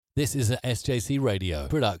This is a SJC Radio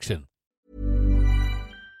production.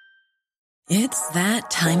 It's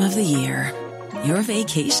that time of the year. Your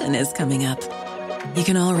vacation is coming up. You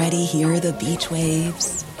can already hear the beach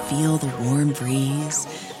waves, feel the warm breeze,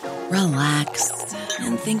 relax,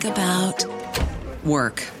 and think about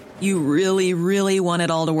work. You really, really want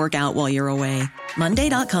it all to work out while you're away.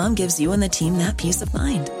 Monday.com gives you and the team that peace of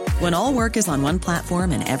mind. When all work is on one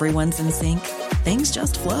platform and everyone's in sync, things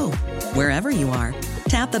just flow. Wherever you are,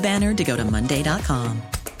 tap the banner to go to Monday.com.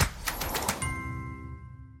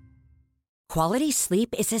 Quality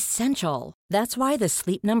sleep is essential. That's why the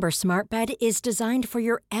Sleep Number Smart Bed is designed for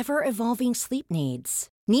your ever-evolving sleep needs.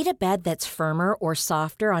 Need a bed that's firmer or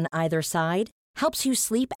softer on either side? Helps you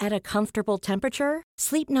sleep at a comfortable temperature?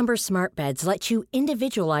 Sleep Number Smart Beds let you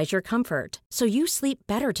individualize your comfort, so you sleep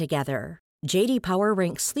better together. J.D. Power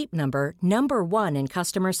ranks Sleep Number number 1 in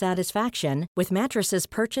customer satisfaction with mattresses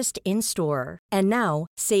purchased in-store. And now,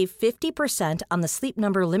 save 50% on the Sleep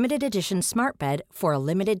Number Limited Edition Smart Bed for a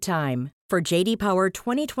limited time. For J.D. Power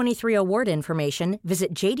 2023 award information,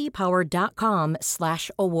 visit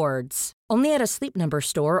jdpower.com/awards. Only at a Sleep Number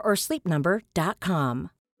store or sleepnumber.com.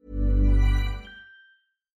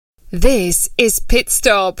 This is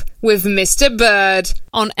Pitstop with Mr. Bird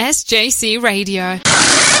on SJC Radio.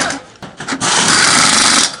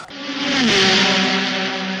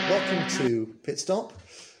 Welcome to Pitstop.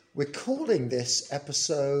 We're calling this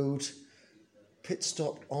episode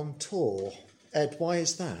Pitstop on Tour. Ed, why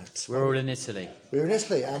is that? We're all in Italy. We're in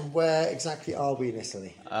Italy, and where exactly are we in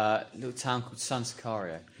Italy? A little town called San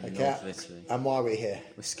Sicario in the north of Italy. And why are we here?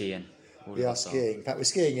 We're skiing. We are skiing. In fact, we're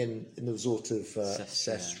skiing in the resort of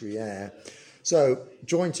Sestriere. So,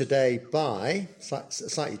 joined today by a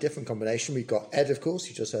slightly different combination. We've got Ed, of course,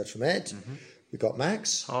 you just heard from Ed. Mm-hmm. We've got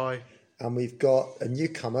Max. Hi. And we've got a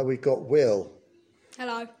newcomer, we've got Will.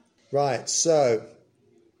 Hello. Right, so,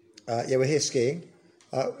 we're here skiing.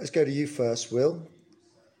 Let's go to you first, Will.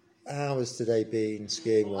 How has today been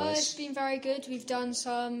skiing-wise? It's been very good. We've done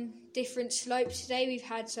some different slopes today. We've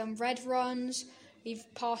had some red runs. We've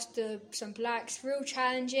passed some blacks. Real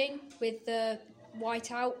challenging with the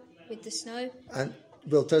white out, with the snow. And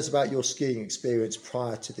Will, tell us about your skiing experience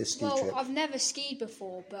prior to this ski trip. Well, I've never skied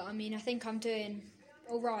before, but I mean, I think I'm doing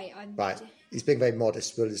all right. Right. He's being very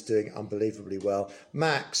modest. Will is doing unbelievably well.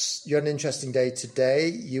 Max, you had an interesting day today.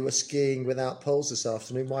 You were skiing without poles this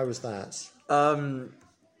afternoon. Why was that? I'm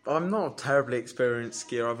not a terribly experienced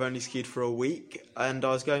skier. I've only skied for a week, and I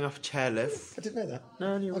was going up a chairlift. I didn't know that.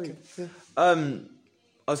 No, only a week. Yeah.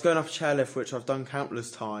 I was going up a chairlift, which I've done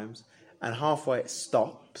countless times, and halfway it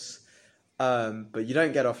stops. But you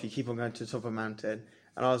don't get off. You keep on going to the top of a mountain.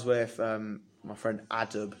 And I was with my friend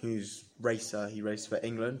Adam, who's racer. He races for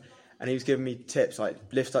England. And he was giving me tips like,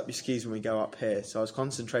 lift up your skis when we go up here. So I was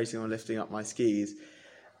concentrating on lifting up my skis.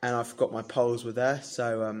 And I forgot my poles were there.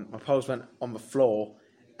 So my poles went on the floor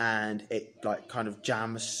and it kind of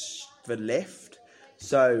jams the lift.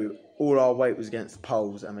 So all our weight was against the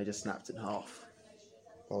poles and they just snapped in half.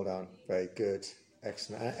 Well done. Very good.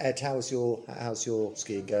 Excellent. Ed, how's your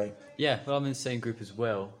skiing going? Yeah, well, I'm in the same group as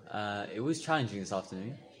well. It was challenging this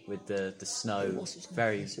afternoon with the snow,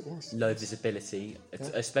 very low visibility,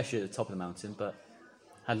 especially at the top of the mountain, but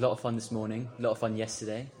had a lot of fun this morning, a lot of fun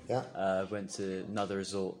yesterday. Yeah. Went to another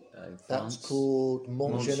resort in France. That's called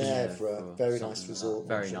Montgenèvre. Very nice resort.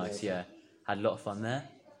 Very nice, yeah. Had a lot of fun there.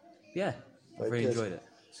 Yeah, I really enjoyed it.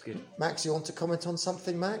 It's good. Max, you want to comment on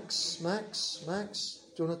something, Max? Do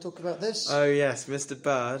you want to talk about this? Oh, yes. Mr.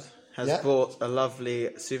 Bird has bought a lovely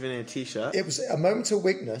souvenir T-shirt. It was a moment of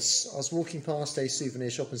weakness. I was walking past a souvenir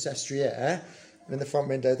shop in Sestriere, and in the front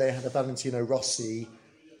window they had a Valentino Rossi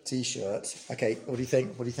T-shirt. Okay, what do you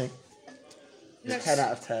think? It's 10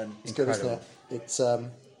 out of 10. It's good, isn't it? It's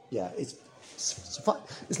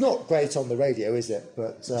not great on the radio, is it?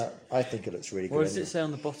 But I think it looks really good. What does it say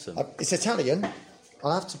on the bottom? It's Italian.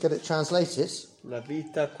 I'll have to get it translated. La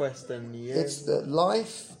vita questa niente. It's that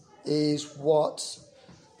life is what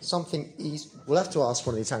something is. We'll have to ask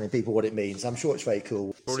one of the Italian people what it means. I'm sure it's very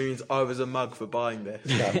cool. Probably means I was a mug for buying this.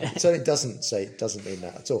 No, so it doesn't mean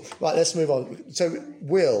that at all. Right, let's move on. So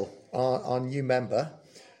Will, our new member.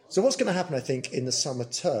 So what's going to happen, I think, in the summer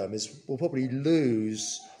term is we'll probably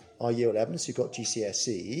lose our Year 11s who've got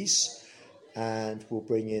GCSEs, and we'll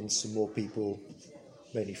bring in some more people,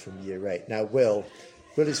 mainly from Year 8. Now, Will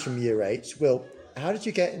is from Year 8. Will, how did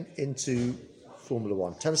you get into Formula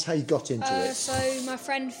One? Tell us how you got into it. So my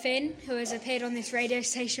friend Finn, who has appeared on this radio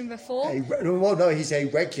station before. He's a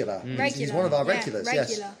regular. He's one of our regulars.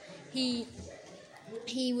 Regular. Yes.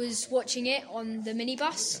 He was watching it on the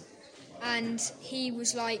minibus, and he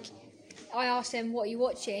was like, I asked him, what are you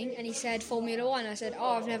watching? And he said, Formula One. I said,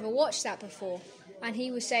 I've never watched that before. And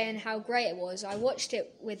he was saying how great it was. I watched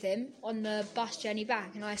it with him on the bus journey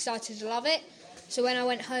back, and I started to love it. So when I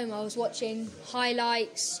went home, I was watching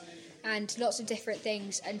highlights and lots of different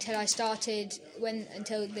things until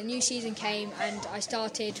the new season came, and I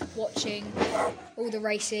started watching all the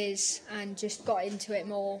races and just got into it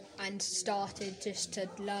more and started just to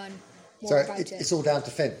learn more about it. It's all down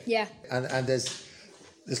to Finn. Yeah. And there's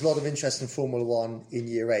a lot of interest in Formula One in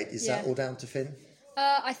Year 8. Is that all down to Finn?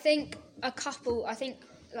 I think a couple. I think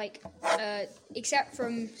except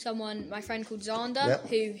from my friend called Zander,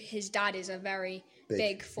 who his dad is a very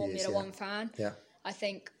big Formula One fan. Yeah. I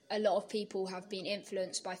think a lot of people have been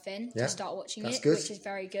influenced by Finn to start watching it, which is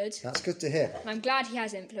very good. That's good to hear. And I'm glad he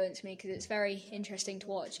has influenced me because it's very interesting to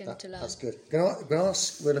watch and to learn. That's good. I'm going to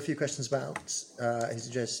ask Will a few questions about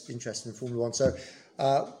his interest in Formula One. So,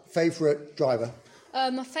 favourite driver?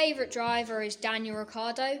 My favourite driver is Daniel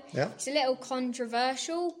Ricciardo. Yeah. It's a little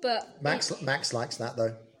controversial, but... Max likes that,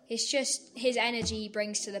 though. It's just his energy he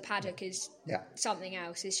brings to the paddock is something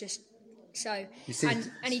else. It's just... So,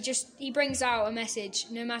 and he brings out a message,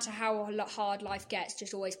 no matter how hard life gets,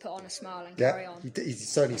 just always put on a smile and carry on. He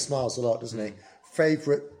certainly smiles a lot, doesn't he?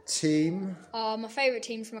 Favourite team? My favourite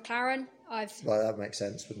team's McLaren. Well, that makes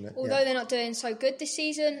sense, wouldn't it? Although they're not doing so good this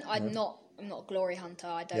season, I'm not a glory hunter.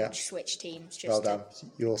 I don't switch teams. Well done.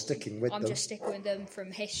 You're sticking with them. I'm just sticking with them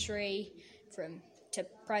from history, to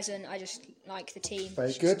present. I just like the team.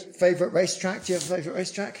 Very good. Favourite racetrack? Do you have a favourite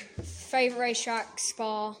racetrack? Favourite racetrack,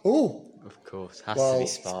 Spa. Oh! Of course, has to be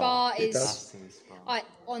Spa. Spa is...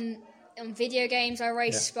 On video games, I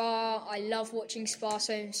race Spa. I love watching Spa.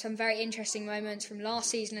 So some very interesting moments from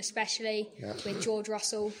last season, especially with George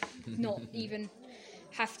Russell not even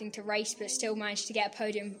having to race, but still managed to get a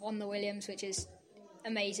podium on the Williams, which is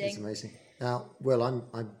amazing. It's amazing. Now, Will,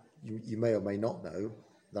 you may or may not know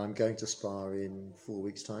that I'm going to Spa in 4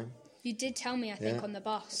 weeks' time. You did tell me, I think, on the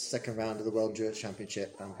bus. Second round of the World Endurance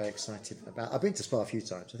Championship. I'm very excited about. I've been to Spa a few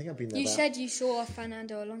times. I think I've been there. You said you saw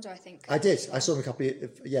Fernando Alonso, I think. I did. I saw him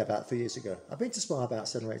about 3 years ago. I've been to Spa about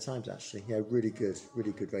 7 or 8 times actually. Yeah, really good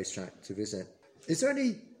racetrack to visit. Is there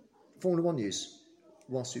any Formula One news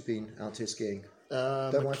whilst we've been out here skiing?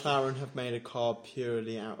 McLaren have made a car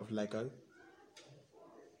purely out of Lego.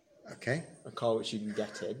 Okay. A car which you can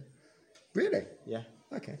get in. Really? Yeah.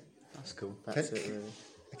 Okay. That's cool. That's it, really.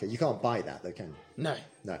 Okay, you can't buy that though, can you? No.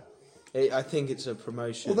 No. I think it's a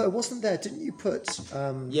promotion. Although, didn't you put...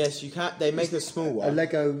 yes, you can. They make a small one. A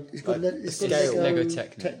Lego... It's got Lego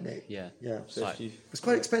Technic. Yeah. So it's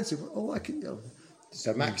quite expensive. Oh, I can...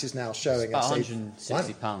 So Max is now showing us... It's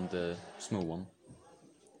about £160, the small one.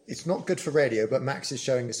 It's not good for radio, but Max is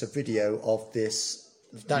showing us a video of this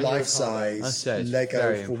life-size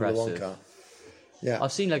Lego Formula One car. Yeah,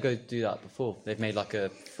 I've seen Lego do that before. They've made like a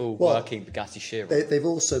full working Bugatti Chiron. They've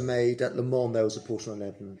also made at Le Mans. There was a Porsche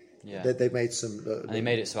 911. Yeah, they've made some. And they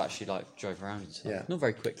made it so actually like drove around. And stuff. Yeah, not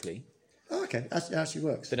very quickly. Oh, okay, it actually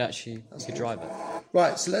works. But actually, you could drive it.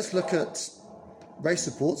 Right, so let's look at race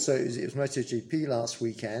support. So it was MotoGP last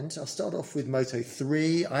weekend. I'll start off with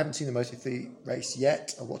Moto3. I haven't seen the Moto3 race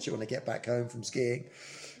yet. I'll watch it when I get back home from skiing.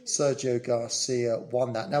 Sergio Garcia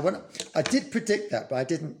won that. Now, when I did predict that, but I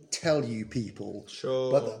didn't tell you people.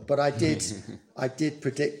 Sure. But I did. I did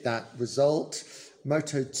predict that result.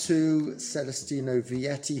 Moto2, Celestino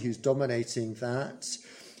Vietti, who's dominating that.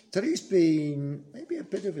 Tell you who's been maybe a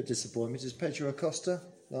bit of a disappointment is Pedro Acosta,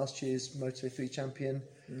 last year's Moto3 champion.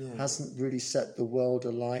 Yeah. Hasn't really set the world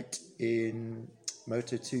alight in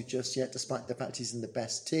Moto2 just yet, despite the fact he's in the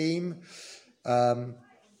best team.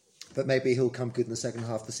 But maybe he'll come good in the second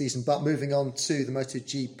half of the season. But moving on to the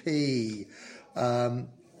MotoGP.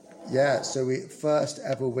 So first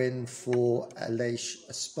ever win for Aleix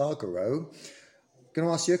Espargaro. Going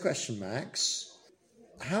to ask you a question, Max.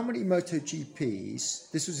 How many MotoGPs,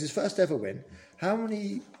 this was his first ever win, how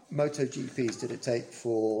many MotoGPs did it take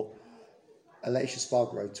for Aleix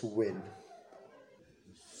Espargaro to win?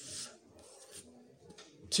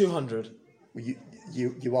 200. Well,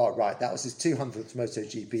 you are right. That was his 200th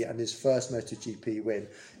MotoGP and his first MotoGP win.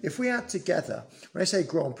 If we add together, when I say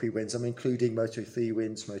Grand Prix wins, I'm including Moto3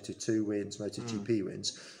 wins, Moto2 wins, MotoGP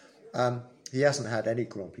wins. He hasn't had any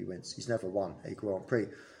Grand Prix wins. He's never won a Grand Prix. A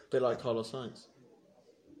bit like Carlos Sainz.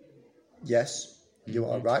 Yes, you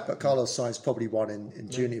are right. But Carlos Sainz probably won in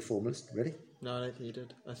junior formulas. Really? No, I don't think he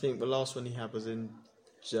did. I think the last one he had was in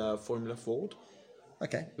Formula Ford.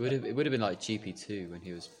 Okay. It would have been like GP2 when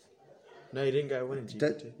he was... No, he didn't go winning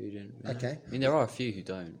GP2. He didn't. Okay. I mean, there are a few who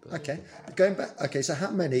don't. But... Okay. Going back. Okay, so how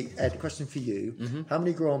many, Ed, question for you. Mm-hmm. How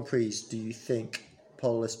many Grand Prix do you think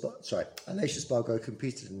Aleix Espargaro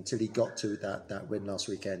competed until he got to that win last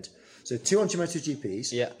weekend. So 200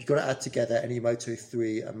 MotoGPs. Yeah. You've got to add together any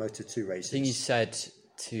Moto3 and Moto2 races. I think you said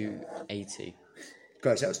 280.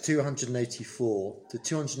 Great, so that was 284.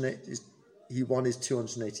 He won his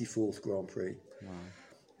 284th Grand Prix. Wow.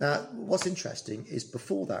 Now, what's interesting is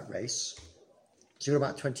before that race, so you've got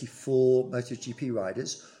about 24 MotoGP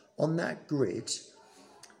riders. On that grid,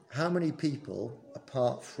 how many people,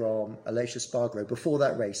 apart from Aleix Espargaro, before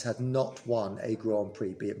that race had not won a Grand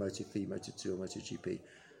Prix, be it Moto3, Moto2 or MotoGP?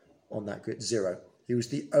 On that grid, 0. He was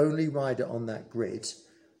the only rider on that grid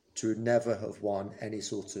to never have won any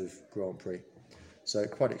sort of Grand Prix. So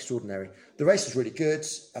quite extraordinary. The race was really good.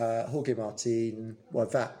 Jorge Martin, well,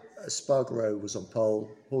 in fact, Espargaro was on pole.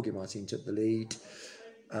 Jorge Martin took the lead.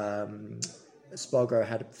 Espargaro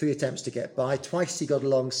had 3 attempts to get by. Twice he got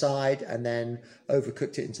alongside and then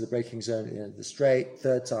overcooked it into the braking zone at the end of the straight.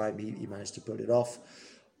 Third time he managed to pull it off.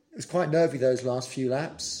 It was quite nervy those last few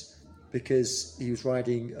laps because he was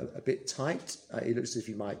riding a bit tight. He looks as if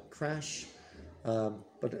he might crash.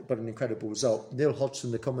 But an incredible result. Neil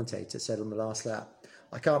Hodgson, the commentator, said on the last lap,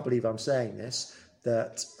 I can't believe I'm saying this,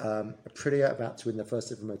 that Aprilia about to win their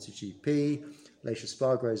first ever MotoGP, Aleix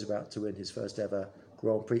Espargaro is about to win his first ever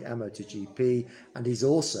Grand Prix and MotoGP, and he's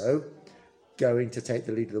also going to take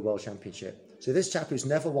the lead of the World Championship. So this chap who's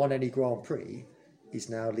never won any Grand Prix is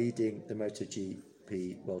now leading the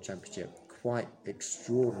MotoGP World Championship. Quite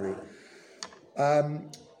extraordinary.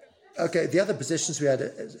 Okay, the other positions we had,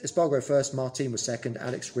 Espargaro first, Martin was second,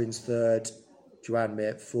 Alex Rins third, Joan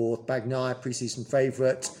Mir fourth, Bagnaia, pre-season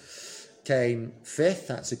favourite, came fifth.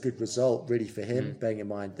 That's a good result, really, for him, bearing in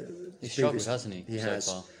mind that He's struggled, hasn't he? He so has.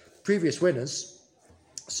 far. Previous winners,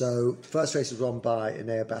 so first race was won by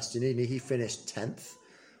Enea Bastianini, he finished 10th.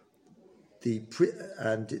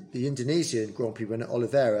 And the Indonesian Grand Prix winner,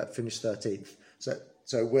 Oliveira, finished 13th.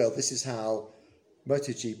 So Will, this is how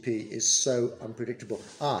MotoGP is so unpredictable.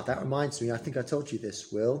 That reminds me, I think I told you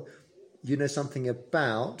this, Will. You know something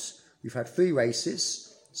about, we've had 3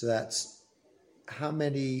 races, so that's how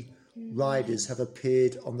many riders have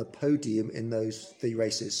appeared on the podium in those 3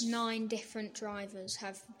 races? 9 different drivers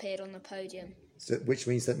have appeared on the podium. So, which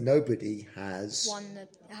means that nobody has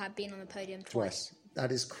Have been on the podium twice.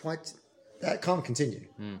 That is that can't continue.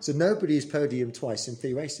 So nobody's podium twice in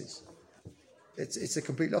 3 races. It's a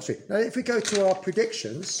complete lottery. Now, if we go to our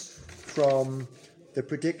predictions from the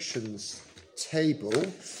predictions table,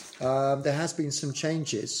 there has been some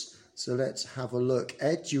changes. So let's have a look.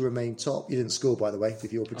 Ed, you remain top. You didn't score, by the way,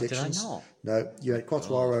 with your predictions. Did I not? No, you had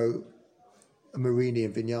Quattuaro, Marini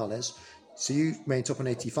and Vinales. So you remain top on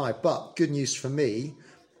 85. But good news for me,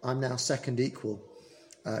 I'm now second equal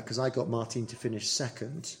because I got Martin to finish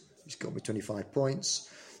second. He's got me 25 points.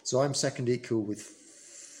 So I'm second equal with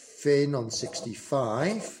Finn on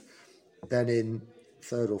 65. Then in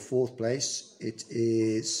third or fourth place, it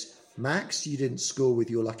is Max. You didn't score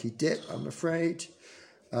with your lucky dip, I'm afraid.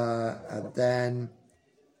 And then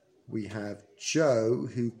we have Joe,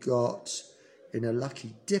 who got, in a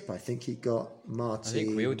lucky dip, I think he got Martin. I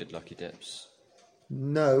think we all did lucky dips.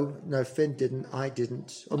 No, Finn didn't. I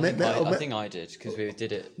didn't. I think I did, because we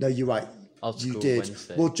did it. No, you're right. You did.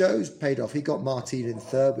 Wednesday. Well, Joe's paid off. He got Martin in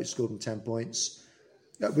third, which scored him 10 points.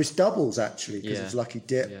 Which doubles, actually, because it's lucky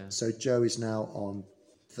dip. Yeah. So Joe is now on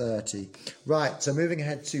 30. Right, so moving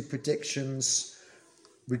ahead to predictions.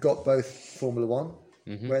 We got both Formula One.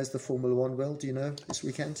 Mm-hmm. Where's the Formula One, Will? Do you know, this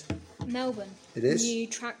weekend? Melbourne. It is? New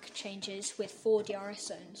track changes with 4 DRS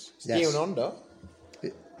zones. Yes. Down under.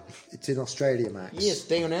 It's in Australia, Max. Yes,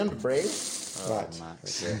 down under, Brave. Right.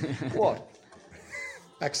 Max. What?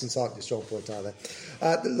 Accents aren't your strong point, are they?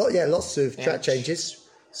 Lots of track changes.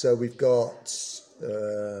 So we've got...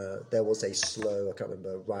 there was a slow, I can't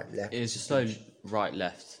remember, right-left. It was a slow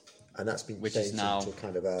right-left. And that's been which changed is now into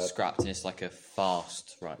kind of a... scrapped, and it's like a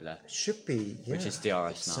fast right-left. Should be, yeah. Which is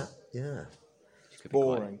DRS now. Yeah.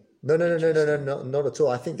 Boring. No, not at all.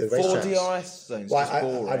 I think the race 4 tracks... DRS zones.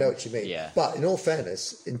 Well, I know what you mean. Yeah. But in all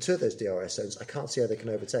fairness, in 2 of those DRS zones, I can't see how they can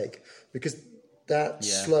overtake. Because that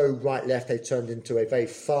slow right-left, they've turned into a very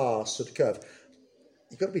fast sort of curve.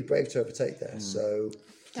 You've got to be brave to overtake there. So...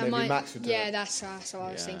 Maybe Max would do it. That's what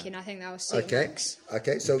I was thinking. I think that was Max.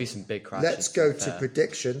 Okay, so be some big crashes, let's go to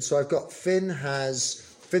predictions. So I've got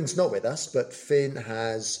Finn's not with us, but Finn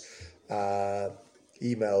has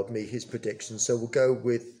emailed me his predictions. So we'll go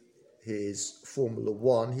with his Formula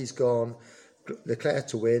One. He's gone Leclerc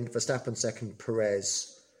to win, Verstappen second,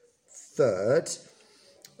 Perez third.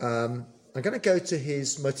 I'm going to go to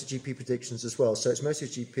his MotoGP predictions as well. So it's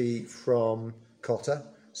MotoGP from Cotta,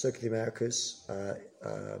 Circuit of the Americas,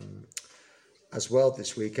 as well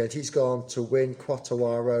this weekend. He's gone to win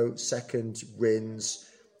Quattararo, second Rins,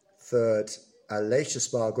 third Aleix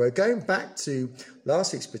Espargaro. Going back to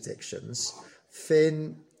last week's predictions,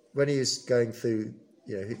 Finn, when he was going through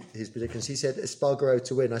his predictions, he said Espargaro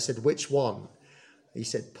to win. I said, which one? He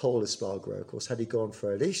said Paul Espargaro. Of course, had he gone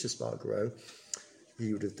for Aleix Espargaro,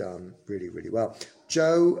 he would have done really, really well.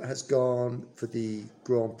 Joe has gone for the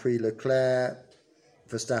Grand Prix Leclerc,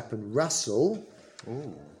 Verstappen, Russell,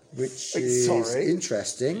 which is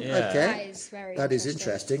interesting. Yeah. Okay, That is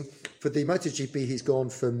interesting. For the MotoGP, he's gone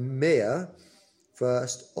for Mir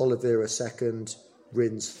first, Oliveira second,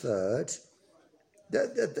 Rins third.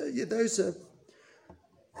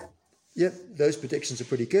 Those predictions are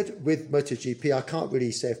pretty good. With MotoGP, I can't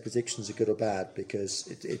really say if predictions are good or bad because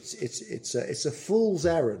it's a fool's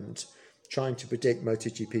errand trying to predict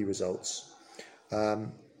MotoGP results.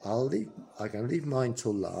 I'm going to leave mine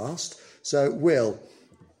till last. So, Will,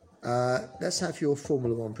 let's have your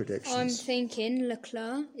Formula One predictions. I'm thinking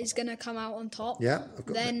Leclerc is going to come out on top. Yeah.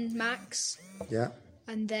 Then Max. Yeah.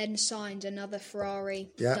 And then Sainz, another Ferrari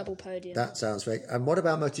double podium. That sounds great. And what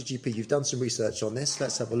about MotoGP? You've done some research on this.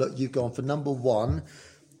 Let's have a look. You've gone for number 1,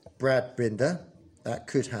 Brad Binder. That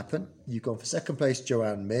could happen. You've gone for second place,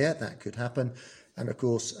 Joan Mir. That could happen. And, of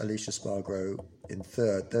course, Aleix Espargaro in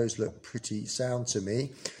third. Those look pretty sound to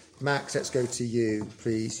me. Max, let's go to you,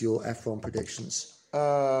 please. Your F1 predictions.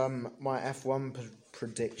 My F1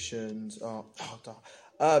 predictions are...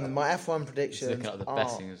 my F1 predictions Look at the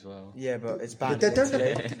betting as well. Yeah, but it's bad.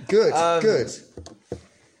 Good.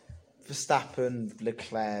 Verstappen,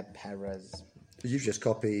 Leclerc, Perez. You've just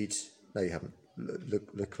copied... No, you haven't.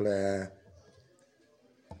 Leclerc,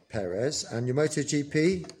 Perez. And your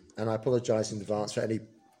MotoGP, and I apologise in advance for any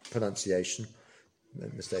pronunciation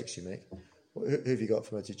mistakes you make. Who have you got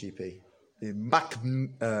for MotoGP? Marc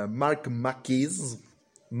Marquez.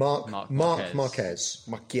 Marquez.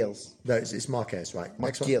 Marquez. No, it's Marquez, right?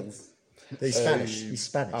 Marquez. He's Spanish. He's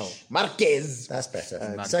Spanish. Oh, Marquez. That's better.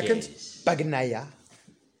 Marquez. Second? Bagnaia.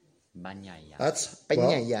 That's...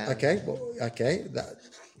 Bagnaia. Okay.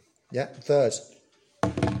 Third.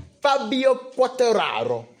 Fabio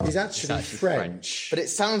Quattararo. He's actually French. But it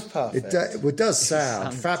sounds perfect. It does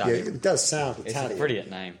sound... Fabio, Italian. It does sound Italian. It's a brilliant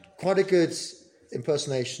name. Quite a good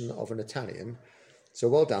impersonation of an Italian. So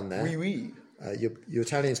well done there. Oui, oui. Your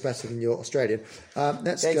Italian's better than your Australian.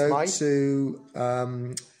 Let's Thanks, go Mike. to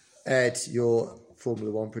Ed, your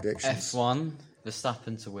Formula One predictions. F1,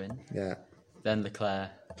 Verstappen to win. Yeah. Then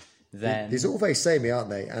Leclerc. Then... These are all very samey,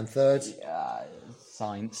 aren't they? And third?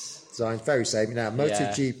 Sainz. Very samey. Now,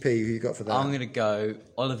 MotoGP, who you got for that? I'm going to go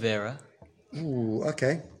Oliveira. Ooh,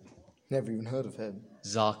 okay. Never even heard of him.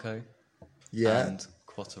 Zarco. Yeah. And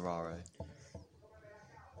Quattararo.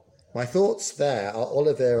 My thoughts there are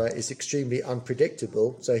Oliveira is extremely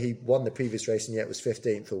unpredictable. So he won the previous race and yet was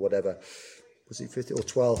 15th or whatever. Was he 15th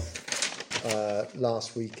or 12th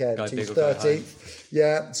last weekend? He's 13th.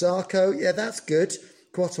 Yeah, Zarco, that's good.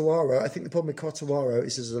 Quattararo, I think the problem with Quattararo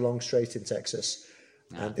is there's a long straight in Texas.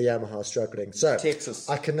 And the Yamaha's struggling. So Texas.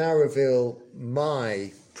 I can now reveal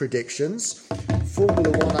my predictions. Formula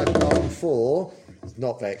One I've gone for.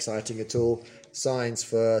 Not very exciting at all. Sainz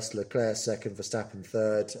first, Leclerc second, Verstappen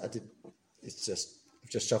third. I've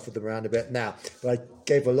just shuffled them around a bit now. But I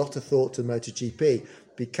gave a lot of thought to MotoGP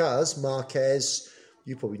because Marquez,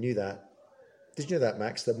 you probably knew that. Did you know that,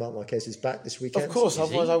 Max, that Marc Marquez is back this weekend? Of course,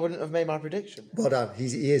 otherwise I wouldn't have made my prediction. Well done.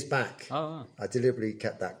 He is back. Oh, wow. I deliberately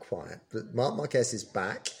kept that quiet. But Marc Marquez is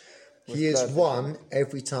back. He has won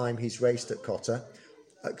every time he's raced at Cotta,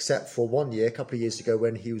 except for 1 year, a couple of years ago,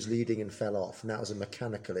 when he was leading and fell off, and that was a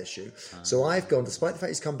mechanical issue. So I've gone, despite the fact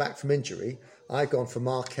he's come back from injury, I've gone for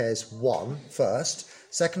Marquez 1 first.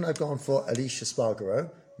 Second, I've gone for Aleix Espargaro,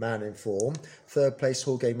 man in form. Third place,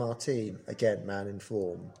 Jorge Martin, again, man in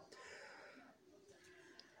form.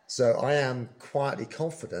 So I am quietly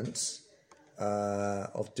confident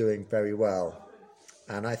of doing very well.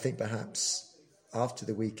 And I think perhaps after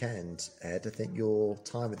the weekend, Ed, I think your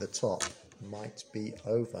time at the top might be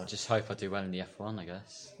over. Just hope I do well in the F1, I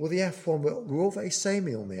guess. Well, the F1, we're all very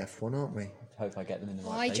samey on the F1, aren't we? Hope I get them in the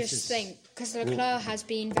right I places. just think, because Leclerc has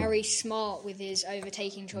been very smart with his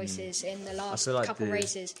overtaking choices in the last couple of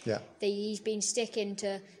races. Yeah. He's been sticking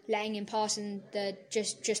to letting him pass in the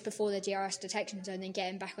just before the DRS detection zone and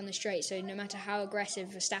getting back on the straight. So no matter how aggressive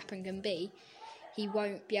Verstappen can be, he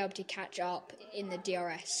won't be able to catch up in the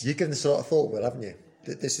DRS. You've given this a lot of thought, Will, haven't you?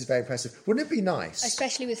 This is very impressive. Wouldn't it be nice?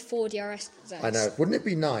 Especially with 4 DRS zones. I know. Wouldn't it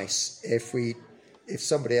be nice if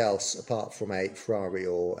somebody else, apart from a Ferrari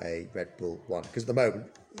or a Red Bull, won? Because at the moment,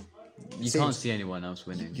 You can't see anyone else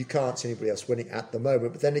winning. You can't see anybody else winning at the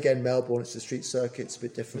moment. But then again, Melbourne, it's the street circuit. It's a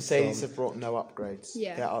bit different. Mercedes have brought no upgrades.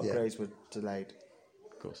 Yeah. Their upgrades were delayed.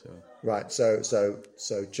 Of course they will. Right. So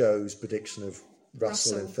Joe's prediction of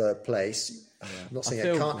Russell in third place. I'm not saying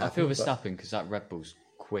it can't happen. I feel Verstappen because that Red Bull's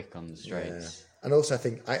quick on the straights. And also,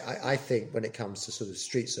 I think when it comes to sort of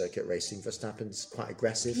street circuit racing, Verstappen's quite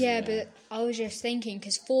aggressive. Yeah, but I was just thinking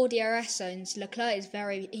because for DRS zones, Leclerc is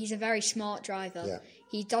he's a very smart driver. Yeah.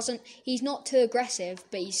 He's not too aggressive,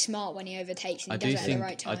 but he's smart when he overtakes and he does it at the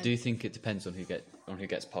right time. I do think it depends on who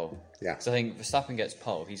gets pole. Yeah. So I think Verstappen gets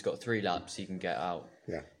pole. He's got 3 laps. He can get out.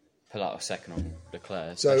 Yeah. Pull out a second on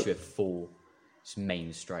Leclerc, especially with 4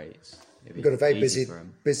 main straights. We've got a very busy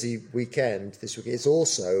weekend this week. It's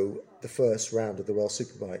also the first round of the World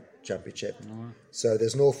Superbike Championship. Right. So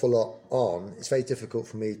there's an awful lot on. It's very difficult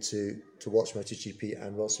for me to watch MotoGP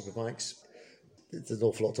and World Superbikes. There's an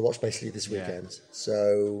awful lot to watch basically this weekend.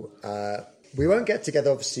 So we won't get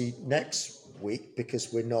together obviously next week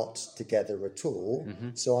because we're not together at all. Mm-hmm.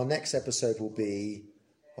 So our next episode will be,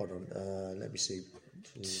 hold on, let me see.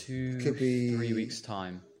 Could be 3 weeks'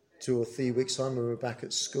 time. 2 or 3 weeks' time when we're back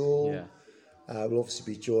at school. Yeah. We'll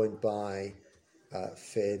obviously be joined by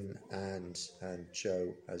Finn and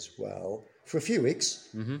Joe as well for a few weeks.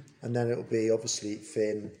 Mm-hmm. And then it'll be obviously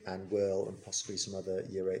Finn and Will and possibly some other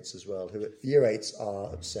Year 8s as well. Year 8s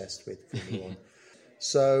are obsessed with Formula 1.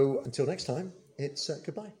 So until next time, it's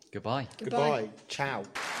goodbye. Goodbye. Ciao.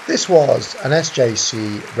 This was an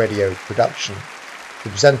SJC radio production. The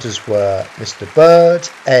presenters were Mr. Bird,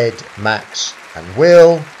 Ed, Max and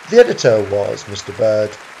Will. The editor was Mr. Bird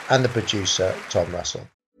and the producer Tom Russell.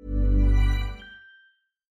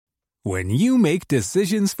 When you make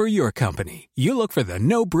decisions for your company, you look for the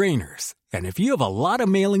no-brainers. And if you have a lot of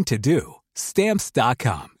mailing to do,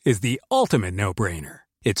 Stamps.com is the ultimate no-brainer.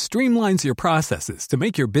 It streamlines your processes to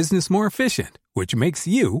make your business more efficient, which makes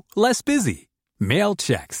you less busy. Mail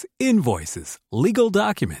checks, invoices, legal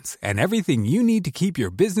documents, and everything you need to keep your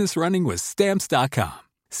business running with Stamps.com.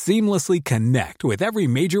 Seamlessly connect with every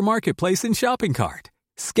major marketplace and shopping cart.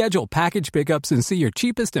 Schedule package pickups and see your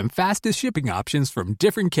cheapest and fastest shipping options from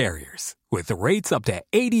different carriers. With rates up to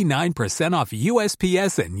 89% off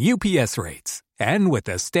USPS and UPS rates. And with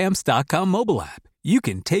the Stamps.com mobile app, you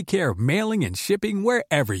can take care of mailing and shipping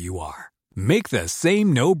wherever you are. Make the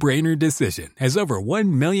same no-brainer decision as over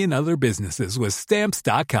 1 million other businesses with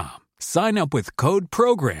Stamps.com. Sign up with code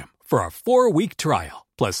PROGRAM for a 4-week trial,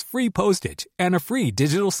 plus free postage and a free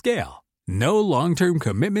digital scale. No long-term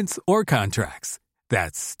commitments or contracts.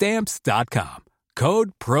 That's Stamps.com.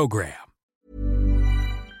 Code PROGRAM.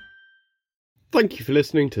 Thank you for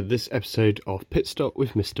listening to this episode of Pitstop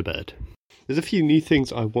with Mr. Bird. There's a few new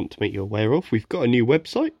things I want to make you aware of. We've got a new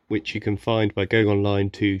website, which you can find by going online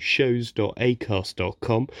to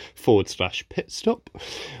shows.acast.com/pitstop,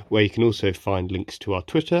 where you can also find links to our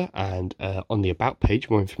Twitter and on the About page,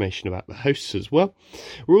 more information about the hosts as well.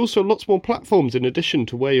 We're also on lots more platforms in addition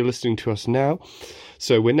to where you're listening to us now.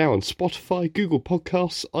 So we're now on Spotify, Google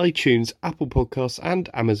Podcasts, iTunes, Apple Podcasts and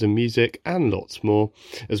Amazon Music and lots more,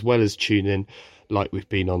 as well as TuneIn, like we've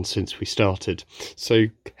been on since we started. So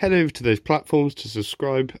head over to those platforms to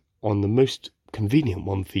subscribe on the most convenient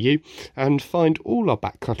one for you and find all our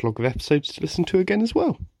back catalogue of episodes to listen to again as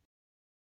well.